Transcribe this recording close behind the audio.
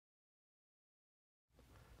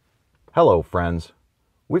Hello, friends.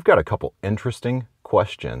 We've got a couple interesting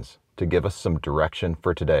questions to give us some direction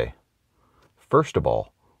for today. First of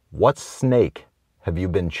all, what snake have you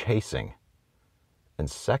been chasing?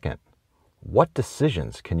 And second, what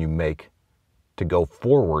decisions can you make to go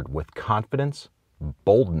forward with confidence,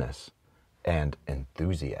 boldness, and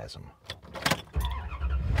enthusiasm?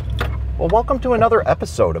 Well, welcome to another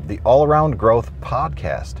episode of the All Around Growth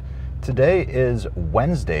Podcast. Today is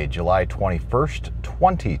Wednesday, July 21st,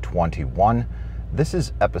 2021. This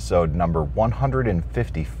is episode number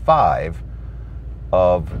 155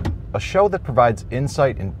 of a show that provides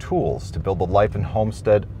insight and tools to build the life and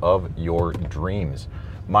homestead of your dreams.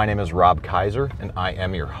 My name is Rob Kaiser, and I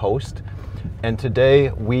am your host. And today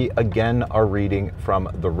we again are reading from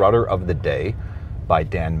The Rudder of the Day by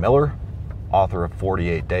Dan Miller, author of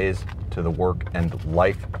 48 Days to the Work and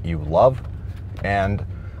Life You Love. And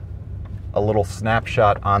a little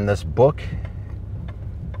snapshot on this book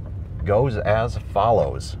goes as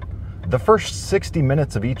follows. The first 60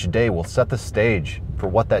 minutes of each day will set the stage for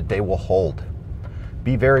what that day will hold.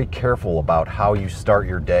 Be very careful about how you start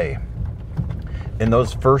your day. In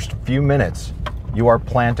those first few minutes, you are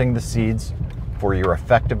planting the seeds for your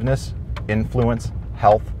effectiveness, influence,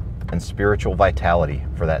 health, and spiritual vitality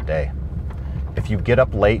for that day. If you get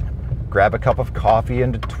up late, grab a cup of coffee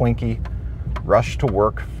and a Twinkie, rush to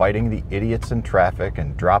work fighting the idiots in traffic,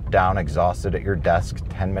 and drop down exhausted at your desk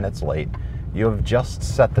 10 minutes late, you have just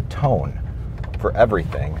set the tone for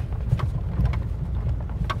everything.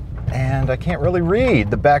 And I can't really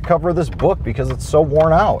read the back cover of this book because it's so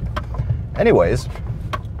worn out. Anyways,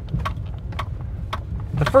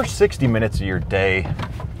 the first 60 minutes of your day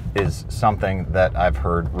is something that I've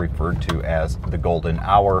heard referred to as the golden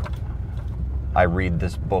hour. I read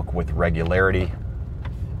this book with regularity.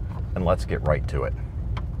 And let's get right to it.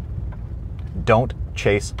 Don't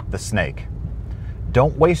chase the snake.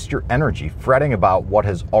 Don't waste your energy fretting about what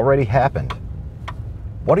has already happened.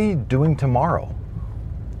 What are you doing tomorrow?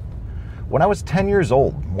 When I was 10 years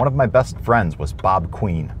old, one of my best friends was Bob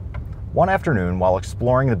Queen. One afternoon, while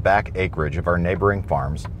exploring the back acreage of our neighboring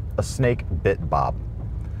farms, a snake bit Bob.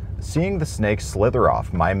 Seeing the snake slither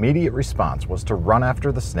off, my immediate response was to run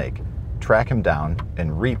after the snake, track him down,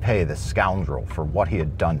 and repay the scoundrel for what he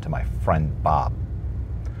had done to my friend Bob.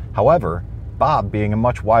 However, Bob, being a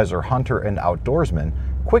much wiser hunter and outdoorsman,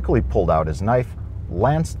 quickly pulled out his knife,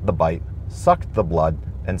 lanced the bite, sucked the blood,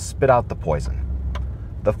 and spit out the poison.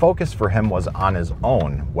 The focus for him was on his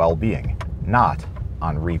own well-being, not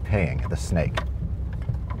on repaying the snake.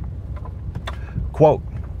 Quote,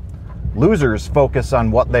 "Losers focus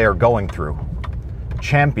on what they are going through.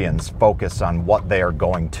 Champions focus on what they are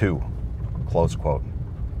going to." Close quote.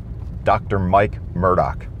 Dr. Mike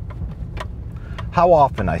Murdoch. How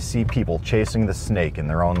often I see people chasing the snake in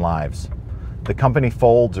their own lives. The company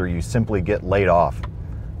folds or you simply get laid off.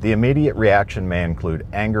 The immediate reaction may include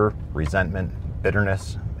anger, resentment,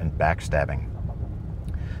 bitterness, and backstabbing.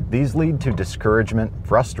 These lead to discouragement,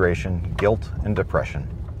 frustration, guilt, and depression.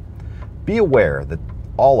 Be aware that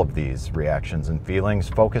all of these reactions and feelings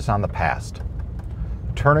focus on the past.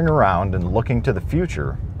 Turning around and looking to the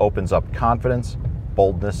future opens up confidence,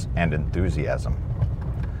 boldness, and enthusiasm.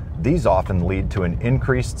 These often lead to an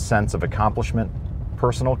increased sense of accomplishment,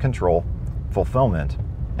 personal control, fulfillment,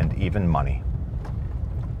 and even money.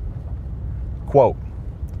 Quote,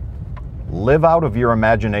 "Live out of your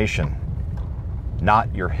imagination,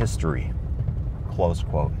 not your history." Close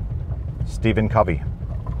quote. Stephen Covey.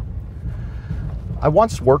 I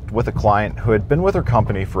once worked with a client who had been with her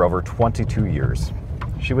company for over 22 years.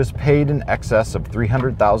 She was paid in excess of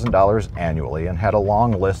 $300,000 annually and had a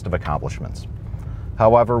long list of accomplishments.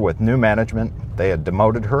 However, with new management, they had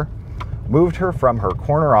demoted her, moved her from her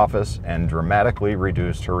corner office, and dramatically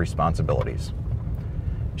reduced her responsibilities.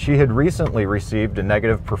 She had recently received a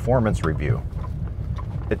negative performance review.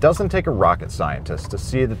 It doesn't take a rocket scientist to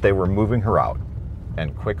see that they were moving her out,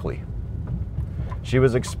 and quickly. She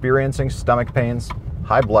was experiencing stomach pains,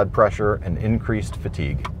 high blood pressure, and increased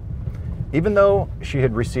fatigue. Even though she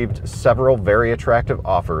had received several very attractive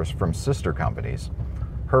offers from sister companies,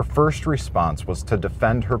 her first response was to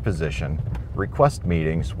defend her position, request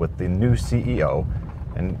meetings with the new CEO,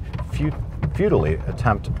 and futilely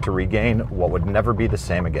attempt to regain what would never be the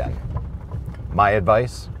same again. My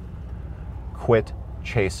advice? Quit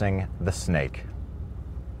chasing the snake.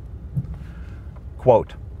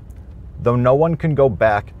 Quote, "Though no one can go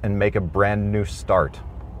back and make a brand new start,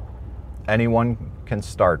 anyone can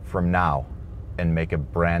start from now and make a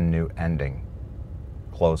brand new ending."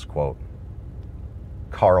 Close quote.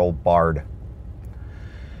 Carl Bard.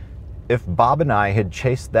 If Bob and I had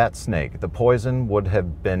chased that snake, the poison would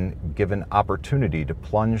have been given opportunity to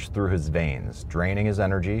plunge through his veins, draining his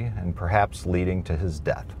energy and perhaps leading to his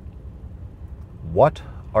death. What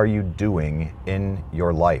are you doing in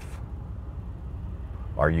your life?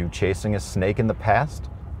 Are you chasing a snake in the past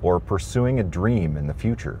or pursuing a dream in the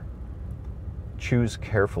future? Choose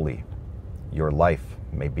carefully. Your life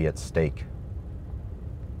may be at stake.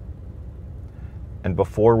 And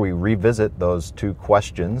before we revisit those two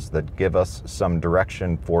questions that give us some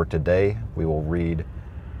direction for today, we will read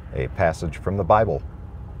a passage from the Bible.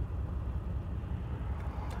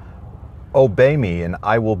 Obey me, and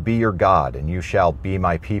I will be your God, and you shall be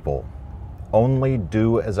my people. Only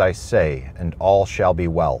do as I say, and all shall be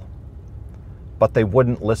well. But they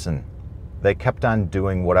wouldn't listen. They kept on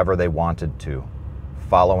doing whatever they wanted to,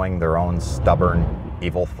 following their own stubborn,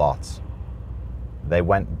 evil thoughts. They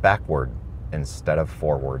went backward instead of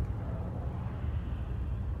forward.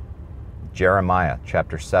 Jeremiah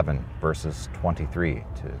chapter 7, verses 23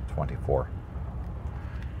 to 24.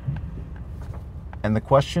 And the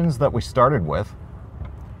questions that we started with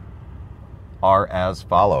are as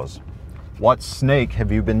follows. What snake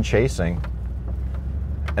have you been chasing?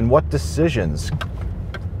 And what decisions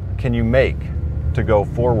can you make to go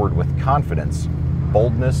forward with confidence,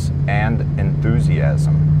 boldness, and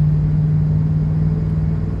enthusiasm?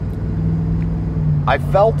 I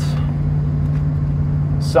felt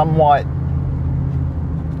somewhat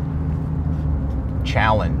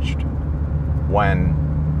challenged when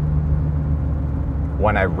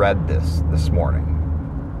I read this morning.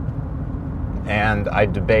 And I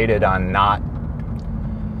debated on not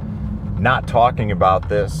talking about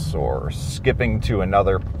this or skipping to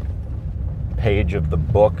another page of the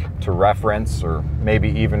book to reference, or maybe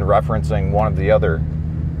even referencing one of the other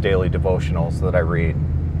daily devotionals that I read.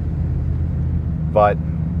 But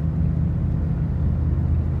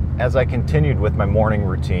as I continued with my morning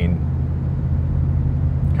routine,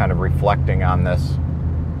 kind of reflecting on this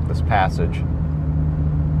passage,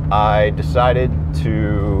 I decided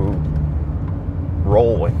to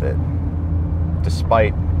roll with it,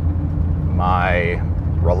 despite my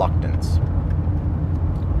reluctance.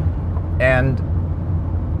 And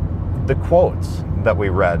the quotes that we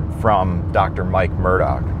read from Dr. Mike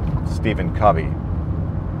Murdoch, Stephen Covey,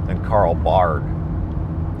 and Carl Bard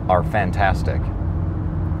are fantastic.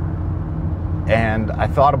 And I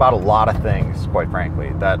thought about a lot of things, quite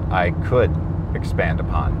frankly, that I could expand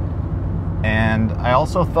upon. And I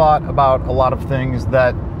also thought about a lot of things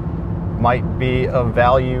that might be of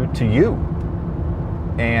value to you.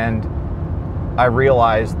 And I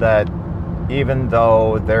realized that even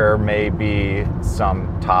though there may be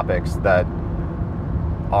some topics that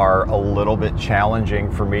are a little bit challenging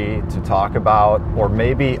for me to talk about, or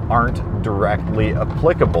maybe aren't directly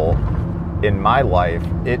applicable in my life,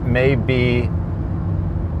 there may be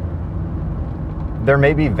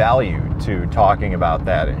value to talking about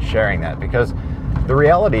that and sharing that, because the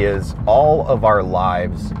reality is all of our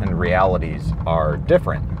lives and realities are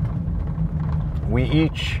different. We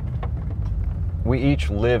each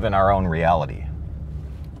live in our own reality.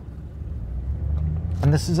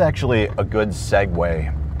 And this is actually a good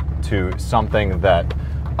segue to something that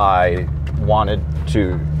I wanted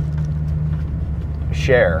to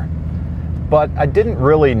share, but I didn't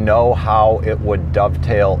really know how it would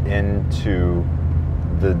dovetail into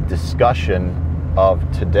the discussion of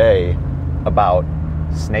today about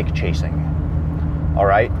snake chasing. All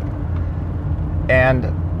right?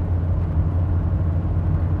 And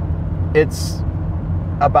it's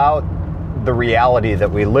about the reality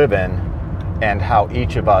that we live in and how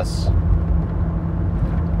each of us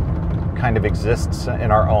kind of exists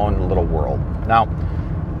in our own little world. Now,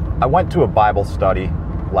 I went to a Bible study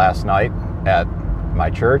last night at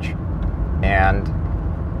my church, and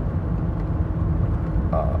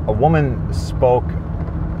a woman spoke.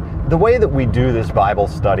 The way that we do this Bible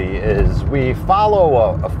study is we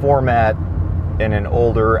follow a format in an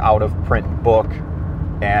older, out-of-print book,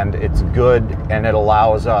 and it's good, and it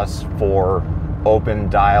allows us for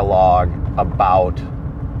open dialogue about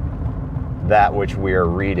that which we are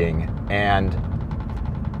reading. And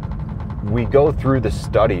we go through the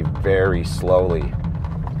study very slowly,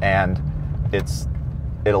 and it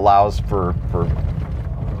allows for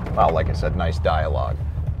well, like I said, nice dialogue.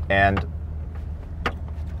 And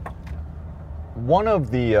one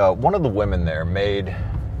of the women there made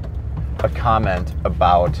a comment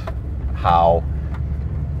about how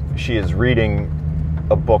she is reading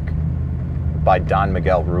a book by Don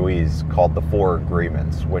Miguel Ruiz called The Four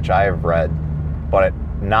Agreements, which I have read, but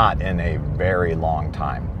not in a very long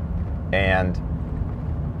time. And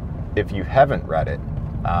if you haven't read it,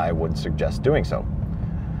 I would suggest doing so.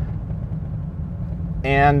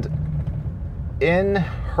 And in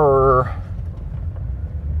her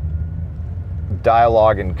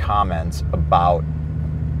dialogue and comments about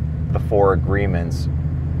the four agreements,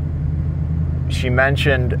 she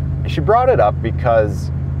brought it up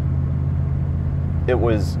because it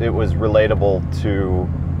was relatable to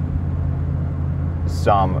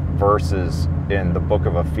some verses in the book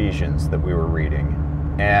of Ephesians that we were reading.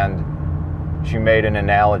 And she made an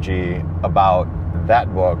analogy about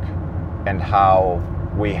that book and how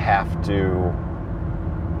we have to,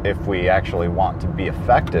 if we actually want to be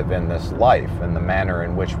effective in this life and the manner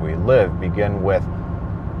in which we live, begin with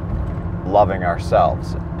loving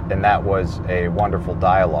ourselves. And that was a wonderful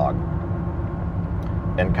dialogue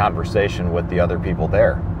and conversation with the other people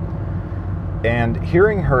there. And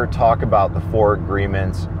hearing her talk about the four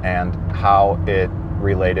agreements and how it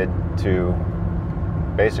related to,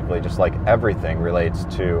 basically just like everything relates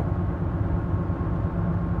to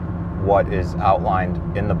what is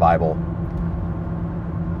outlined in the Bible,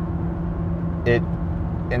 it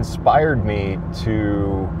inspired me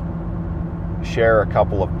to share a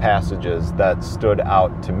couple of passages that stood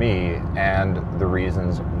out to me and the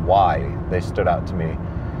reasons why they stood out to me.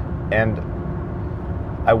 And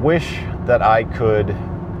I wish that I could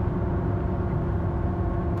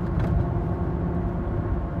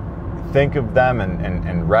think of them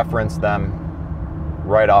and reference them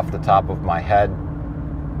right off the top of my head.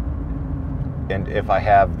 And if I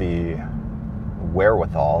have the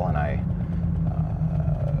wherewithal and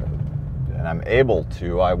I'm able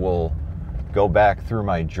to, I will go back through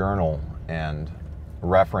my journal and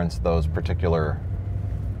reference those particular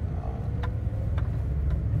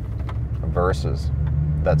verses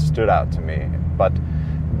that stood out to me. But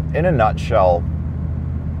in a nutshell,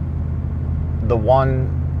 the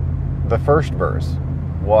first verse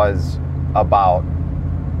was about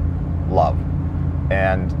love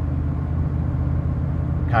and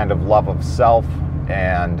kind of love of self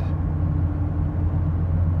and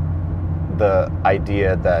the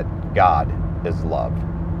idea that God is love.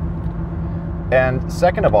 And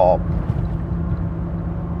second of all,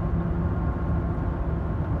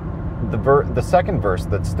 the second verse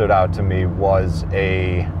that stood out to me was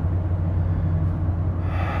it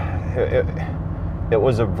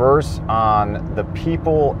was a verse on the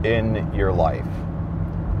people in your life.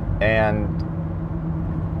 And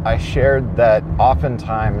I shared that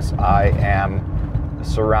oftentimes I am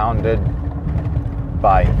surrounded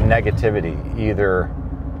by negativity, either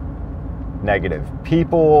negative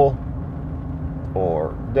people,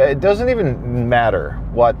 or it doesn't even matter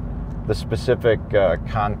what the specific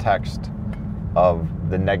context of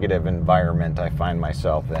the negative environment I find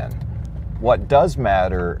myself in. What does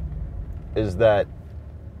matter is that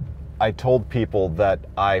I told people that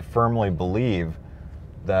I firmly believe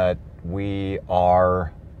that we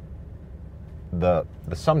are the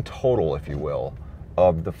sum total, if you will,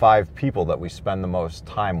 of the 5 people that we spend the most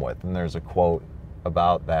time with. And there's a quote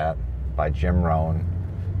about that by Jim Rohn.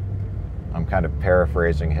 I'm kind of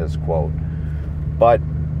paraphrasing his quote. But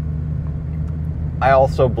I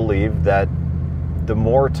also believe that the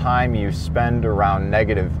more time you spend around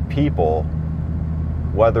negative people,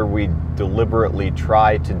 whether we deliberately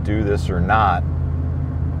try to do this or not,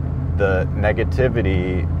 the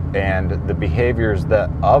negativity and the behaviors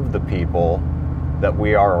of the people that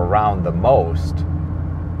we are around the most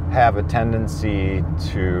have a tendency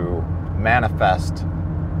to manifest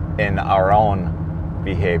in our own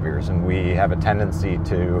behaviors, and we have a tendency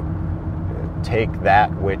to take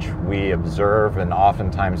that which we observe and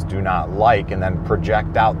oftentimes do not like and then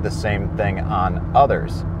project out the same thing on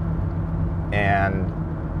others. And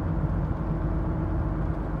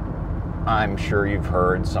I'm sure you've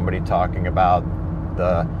heard somebody talking about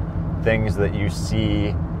the things that you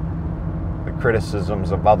see, the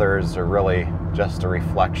criticisms of others are really just a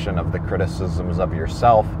reflection of the criticisms of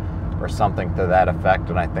yourself, or something to that effect.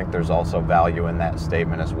 And I think there's also value in that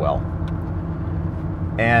statement as well.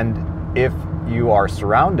 And if you are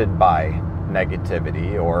surrounded by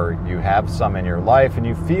negativity, or you have some in your life and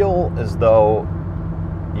you feel as though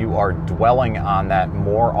you are dwelling on that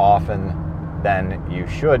more often than you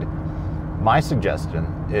should, my suggestion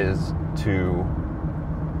is to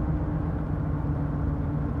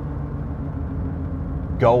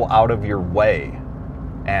go out of your way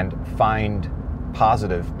and find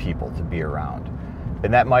positive people to be around.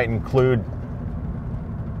 And that might include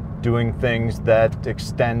doing things that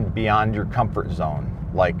extend beyond your comfort zone,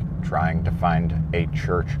 like trying to find a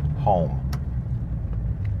church home,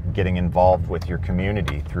 getting involved with your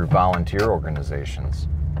community through volunteer organizations,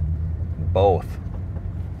 both.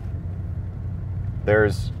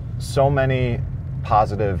 There's so many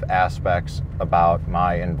positive aspects about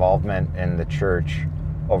my involvement in the church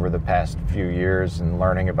over the past few years and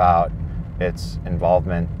learning about its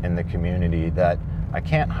involvement in the community that I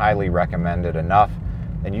can't highly recommend it enough.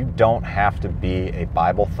 And you don't have to be a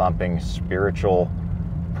Bible-thumping spiritual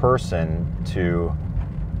person to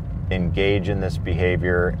engage in this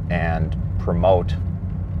behavior and promote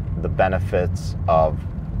the benefits of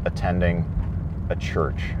attending a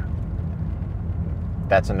church.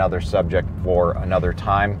 That's another subject for another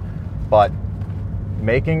time, but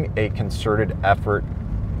making a concerted effort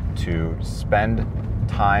to spend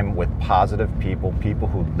time with positive people, people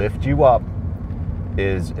who lift you up,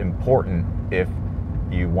 is important if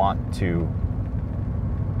you want to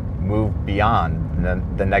move beyond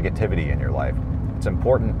the negativity in your life. It's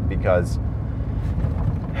important because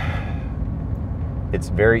it's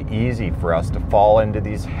very easy for us to fall into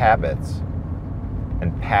these habits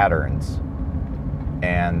and patterns,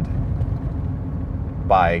 and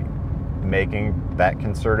by making that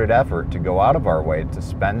concerted effort to go out of our way to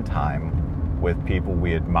spend time with people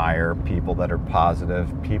we admire, people that are positive,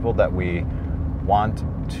 people that we want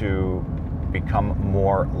to become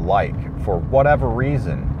more like for whatever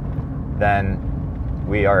reason, then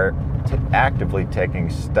we are actively taking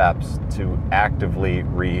steps to actively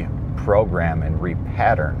reprogram and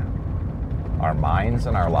repattern our minds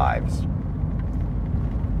and our lives.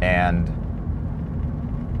 And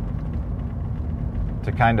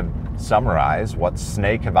to kind of summarize, what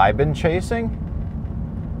snake have I been chasing?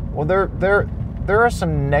 Well, there are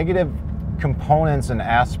some negative components and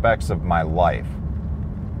aspects of my life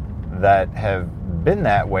that have been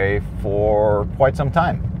that way for quite some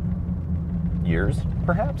time. Years,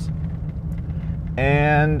 perhaps.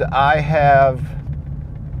 And I have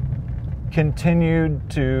continued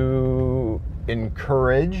to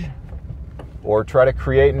encourage or try to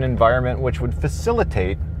create an environment which would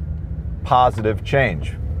facilitate positive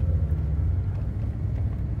change.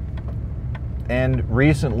 And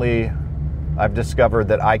recently, I've discovered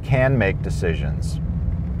that I can make decisions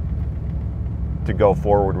to go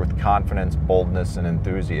forward with confidence, boldness, and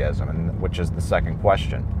enthusiasm, and which is the second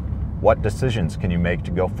question. What decisions can you make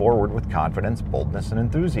to go forward with confidence, boldness, and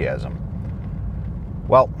enthusiasm?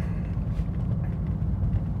 Well,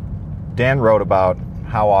 Dan wrote about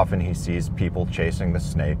how often he sees people chasing the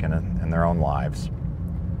snake in their own lives,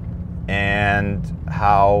 and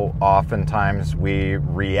how oftentimes we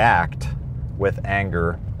react with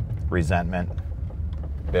anger, resentment,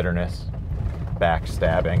 bitterness,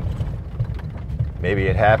 backstabbing. Maybe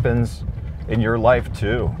it happens in your life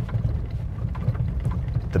too.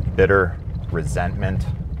 The bitter resentment,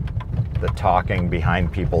 the talking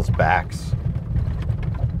behind people's backs,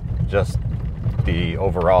 just the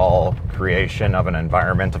overall creation of an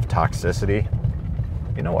environment of toxicity.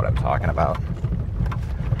 You know what I'm talking about.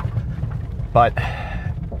 But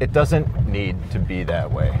it doesn't need to be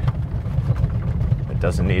that way. It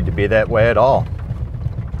doesn't need to be that way at all.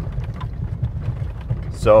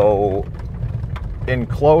 So, in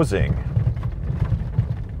closing,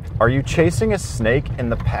 are you chasing a snake in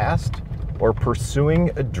the past or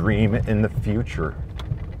pursuing a dream in the future?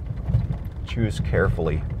 Choose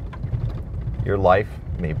carefully. Your life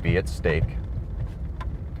may be at stake.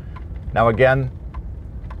 Now again,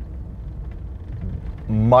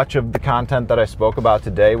 much of the content that I spoke about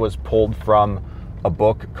today was pulled from a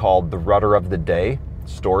book called The Rudder of the Day,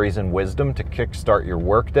 Stories and Wisdom to Kickstart Your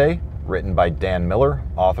Workday, written by Dan Miller,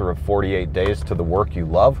 author of 48 Days to the Work You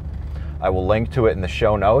Love. I will link to it in the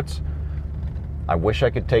show notes. I wish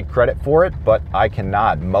I could take credit for it, but I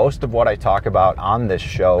cannot. Most of what I talk about on this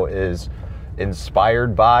show is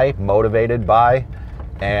inspired by, motivated by,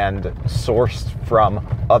 and sourced from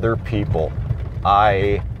other people.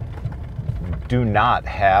 I do not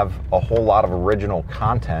have a whole lot of original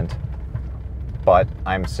content, but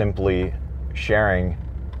I'm simply sharing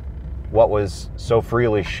what was so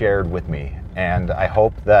freely shared with me. And I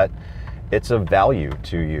hope that it's of value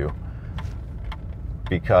to you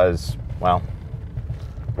because, well,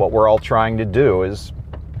 what we're all trying to do is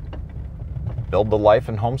build the life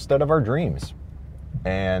and homestead of our dreams.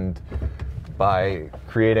 And by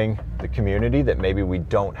creating the community that maybe we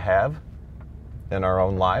don't have in our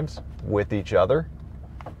own lives with each other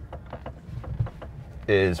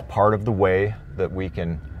is part of the way that we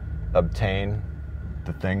can obtain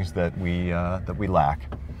the things that we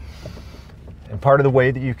lack. And part of the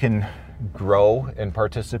way that you can grow and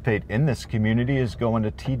participate in this community is going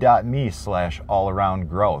to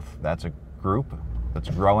t.me/allaroundgrowth. That's a group that's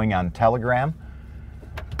growing on Telegram.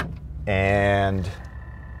 And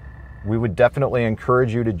we would definitely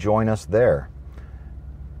encourage you to join us there.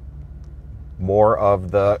 More of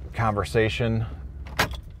the conversation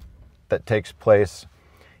that takes place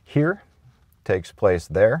here takes place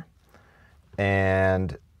there.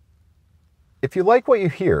 And if you like what you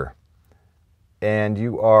hear and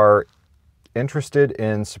you are interested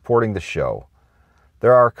in supporting the show,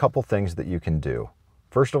 there are a couple things that you can do.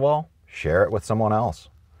 First of all, share it with someone else.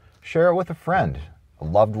 Share it with a friend, a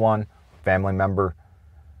loved one, family member.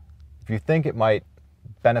 If you think it might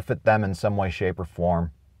benefit them in some way, shape, or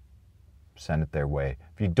form, send it their way.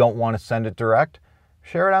 If you don't want to send it direct,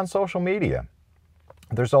 share it on social media.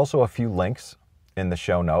 There's also a few links in the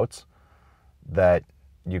show notes that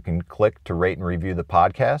you can click to rate and review the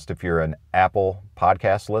podcast if you're an Apple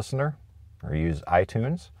podcast listener or use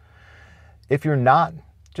iTunes. If you're not,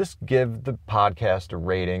 just give the podcast a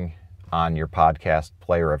rating on your podcast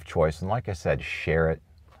player of choice. And like I said, share it.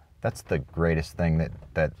 That's the greatest thing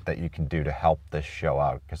that you can do to help this show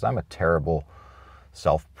out, because I'm a terrible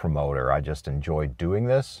self-promoter. I just enjoy doing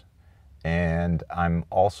this, and I'm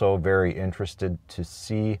also very interested to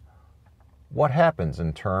see what happens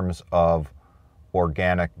in terms of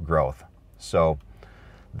organic growth. So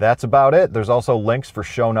that's about it. There's also links for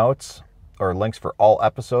show notes, or links for all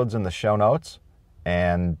episodes in the show notes.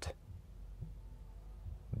 And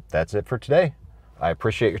that's it for today. I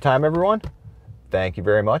appreciate your time, everyone. Thank you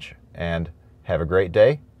very much, and have a great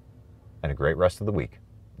day and a great rest of the week.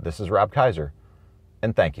 This is Rob Kaiser,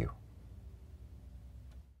 and thank you.